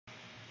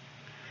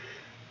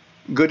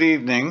Good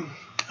evening.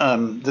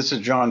 This is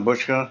John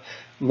Bushka.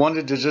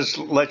 Wanted to just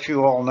let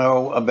you all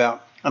know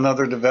about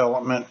another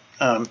development.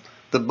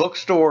 The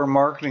Bookstore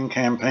marketing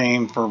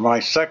campaign for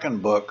my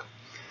second book,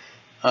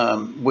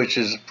 which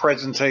is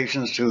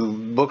presentations to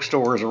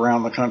bookstores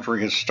around the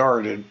country, has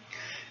started.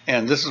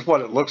 And this is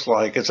what it looks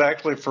like. It's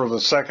actually for the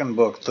second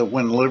book, the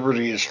When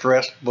Liberty is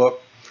Stressed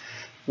book,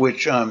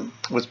 which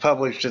was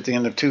published at the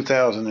end of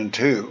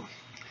 2002.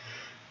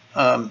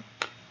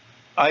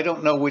 I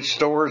don't know which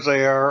stores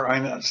they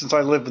are. Since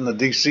I live in the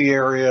DC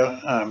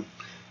area,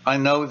 I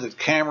know that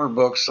Camera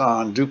Books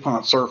on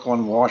DuPont Circle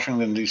in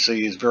Washington,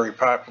 DC is very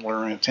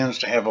popular, and it tends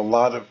to have a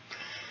lot of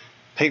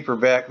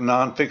paperback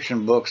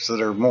nonfiction books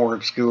that are more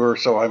obscure,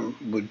 so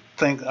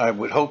I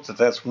would hope that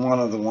that's one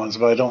of the ones,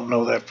 but I don't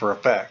know that for a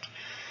fact,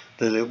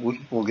 that it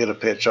will get a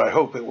pitch. I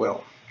hope it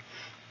will.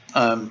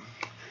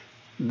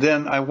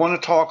 Then I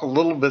want to talk a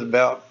little bit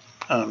about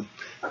the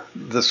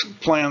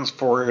plans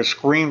for a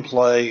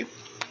screenplay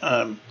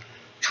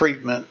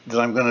treatment that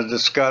I'm going to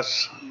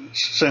discuss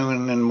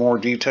soon in more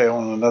detail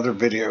in another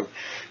video.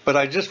 But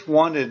I just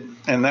wanted,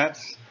 and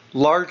that's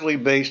largely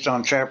based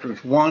on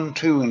chapters 1,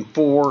 2, and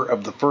 4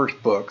 of the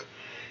first book.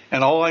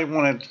 And all I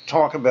wanted to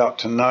talk about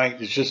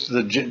tonight is just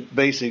the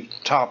basic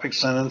topic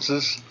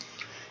sentences.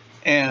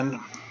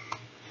 And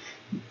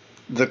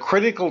the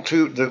critical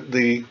to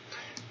the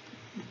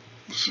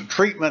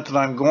treatment that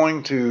I'm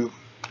going to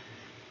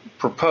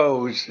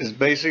propose is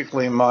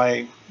basically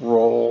my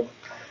role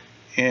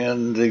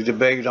in the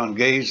debate on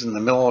gays in the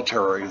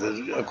military.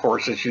 Of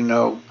course, as you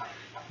know,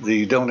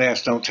 the Don't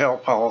Ask, Don't Tell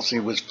policy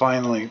was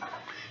finally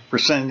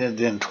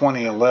rescinded in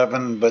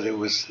 2011, but it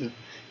was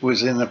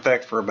in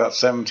effect for about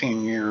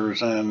 17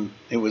 years, and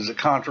it was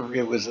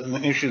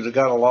an issue that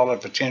got a lot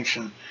of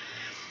attention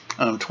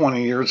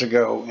 20 years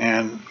ago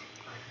and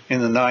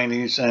in the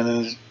 90s,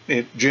 and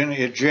it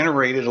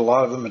generated a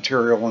lot of the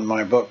material in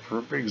my book,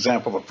 for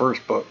example, the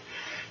first book.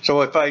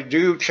 So if I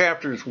do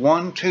chapters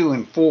 1, 2,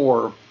 and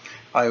 4,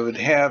 I would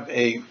have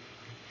a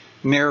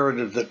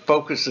narrative that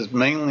focuses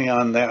mainly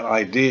on that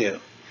idea.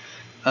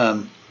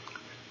 And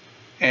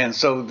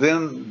so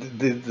then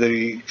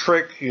the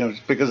trick,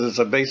 because it's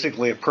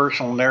basically a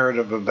personal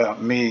narrative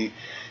about me,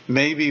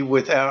 maybe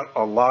without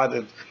a lot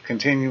of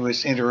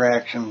continuous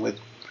interaction with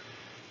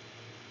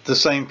the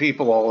same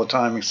people all the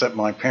time except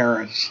my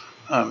parents,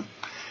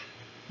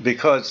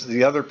 because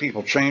the other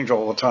people change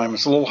all the time.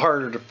 It's a little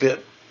harder to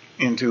fit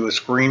into a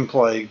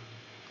screenplay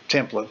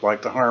template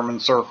like the Harmon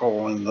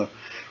Circle and the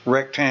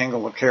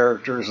rectangle of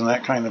characters and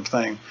that kind of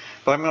thing.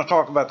 But I'm going to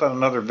talk about that in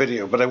another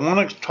video. But I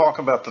want to talk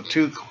about the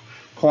 2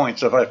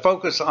 points. If I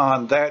focus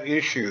on that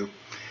issue,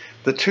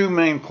 the 2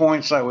 main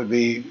points I would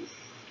be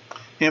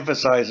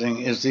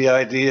emphasizing is the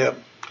idea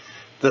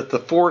that the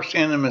forced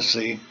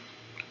intimacy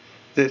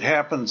that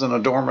happens in a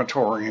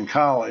dormitory in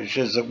college,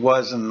 as it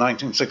was in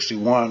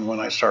 1961 when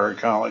I started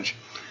college,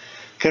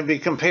 can be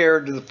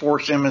compared to the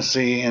forced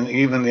intimacy and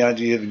even the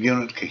idea of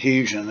unit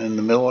cohesion in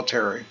the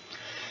military.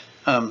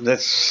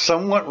 That's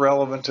somewhat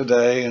relevant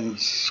today in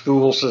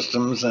school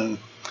systems and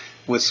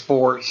with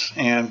sports,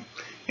 and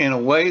in a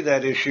way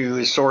that issue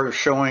is sort of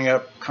showing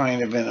up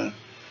kind of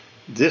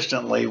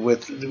distantly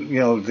with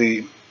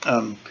the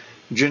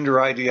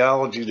gender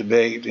ideology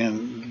debate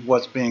and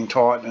what's being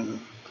taught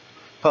in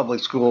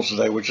public schools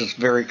today, which is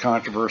very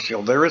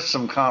controversial. There is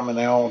some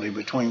commonality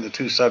between the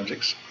 2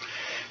 subjects.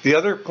 The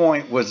other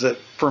point was that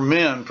for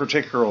men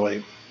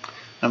particularly,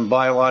 and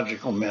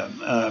biological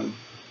men,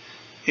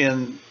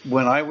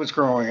 when I was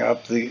growing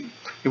up, it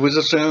was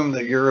assumed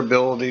that your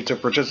ability to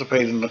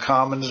participate in the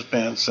common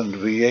defense and to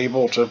be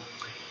able to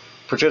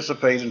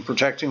participate in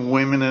protecting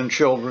women and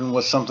children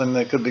was something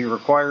that could be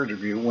required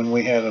of you. When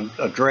we had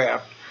a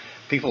draft,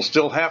 people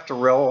still have to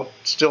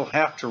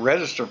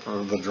register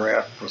for the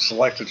draft for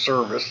selective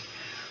service.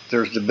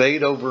 There's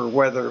debate over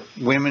whether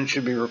women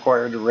should be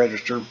required to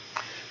register.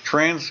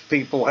 Trans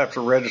people have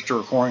to register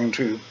according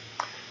to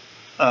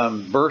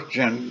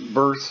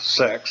birth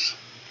sex.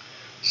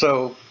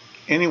 So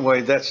anyway,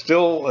 that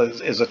still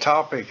is a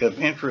topic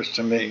of interest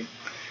to me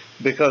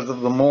because of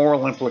the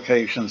moral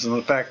implications and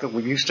the fact that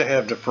we used to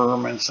have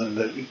deferments and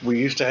that we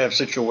used to have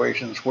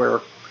situations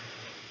where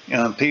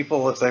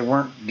people, if they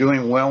weren't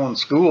doing well in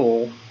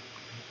school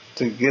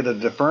to get a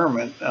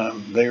deferment,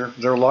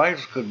 their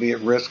lives could be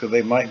at risk, or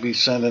they might be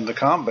sent into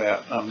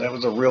combat. That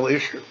was a real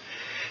issue.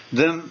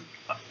 Then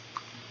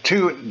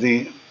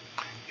the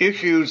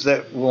issues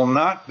that would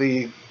not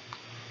be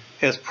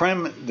as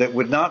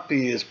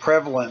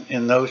prevalent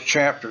in those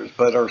chapters,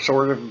 but are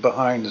sort of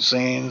behind the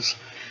scenes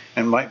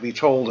and might be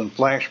told in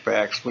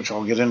flashbacks, which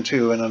I'll get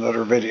into in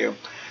another video,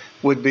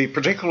 would be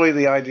particularly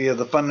the idea of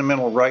the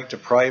fundamental right to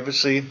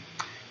privacy,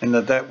 and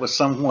that was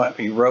somewhat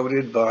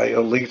eroded by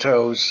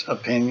Alito's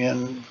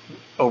opinion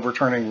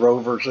overturning Roe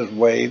versus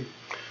Wade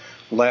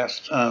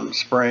last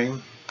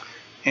spring.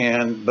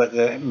 But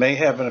that may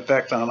have an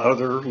effect on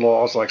other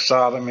laws like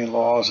sodomy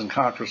laws and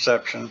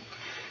contraception.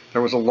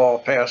 There was a law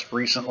passed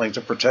recently to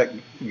protect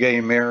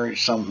gay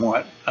marriage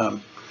somewhat.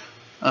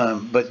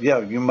 But yeah,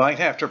 you might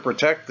have to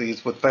protect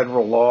these with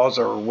federal laws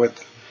or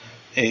with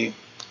a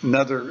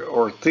another,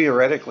 or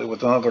theoretically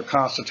with another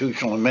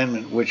constitutional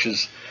amendment, which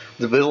is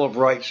the Bill of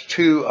Rights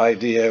II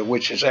idea,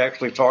 which is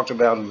actually talked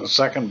about in the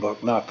second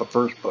book, not the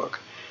first book.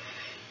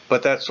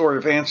 But that's sort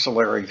of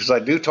ancillary, because I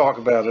do talk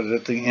about it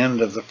at the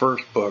end of the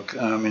first book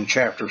in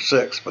chapter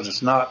 6, but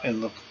it's not in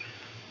the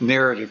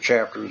narrative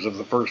chapters of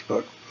the first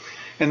book.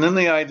 And then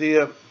the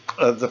idea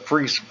of the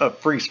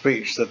free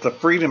speech, that the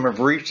freedom of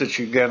reach that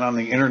you get on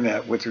the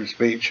internet with your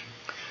speech,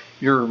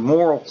 your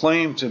moral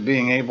claim to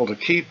being able to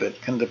keep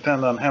it can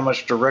depend on how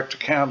much direct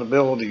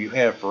accountability you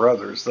have for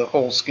others, the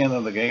whole skin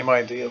of the game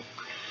idea.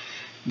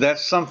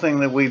 That's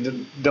something that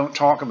we don't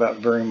talk about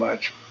very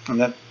much,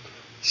 and that's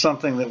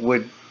something that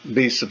would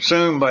be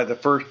subsumed by the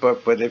first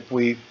book, but if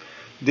we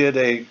did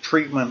a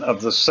treatment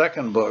of the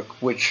second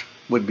book, which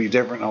would be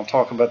different, I'll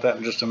talk about that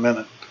in just a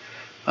minute,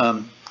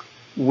 that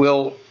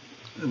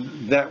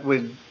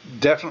would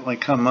definitely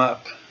come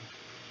up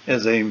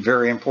as a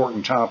very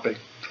important topic.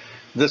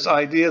 This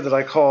idea that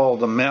I call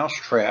the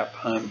mousetrap,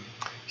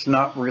 it's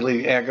not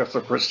really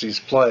Agatha Christie's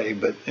play,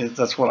 but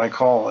that's what I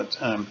call it.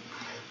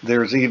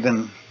 There's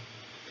even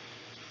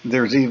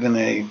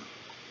a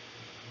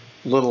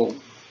little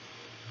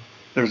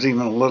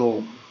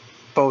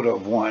photo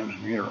of one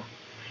here.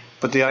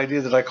 But the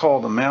idea that I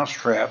call the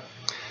mousetrap,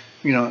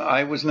 you know,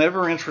 I was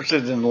never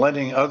interested in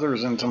letting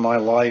others into my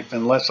life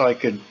unless I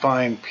could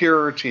find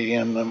purity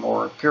in them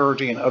or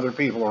purity in other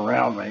people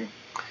around me.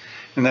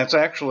 And that's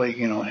actually,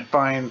 you know,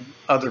 find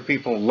other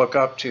people to look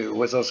up to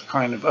with a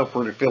kind of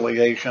upward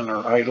affiliation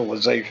or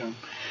idolization.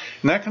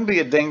 And that can be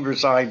a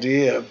dangerous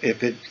idea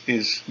if it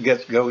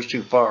goes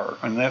too far.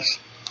 And that's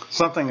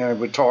something I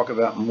would talk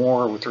about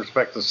more with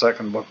respect to the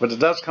second book. But it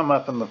does come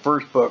up in the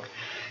first book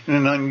in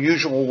an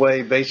unusual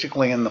way,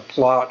 basically in the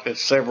plot at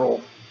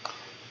several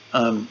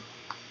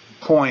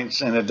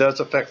points, and it does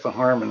affect the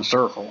Harmon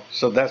circle.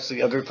 So that's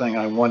the other thing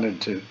I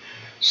wanted to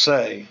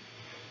say.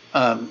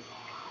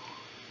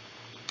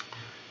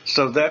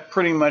 So that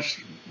pretty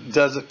much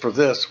does it for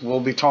this.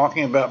 We'll be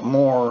talking about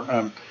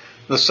more.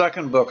 The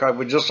second book, I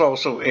would just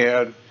also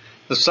add,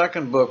 the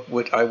second book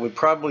I would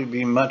probably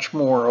be much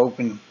more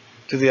open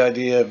to the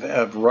idea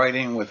of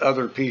writing with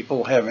other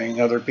people,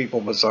 having other people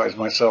besides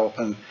myself,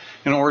 and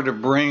in order to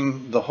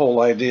bring the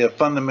whole idea of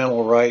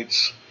fundamental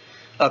rights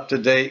up to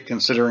date,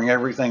 considering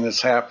everything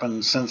that's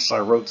happened since I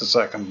wrote the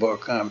second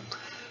book,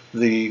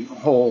 the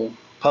whole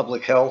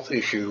public health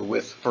issue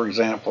with, for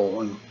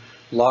example, and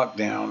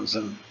lockdowns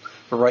and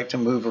the right to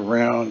move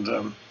around,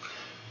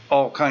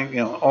 all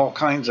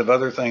kinds of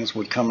other things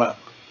would come up.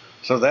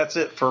 So that's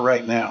it for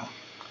right now.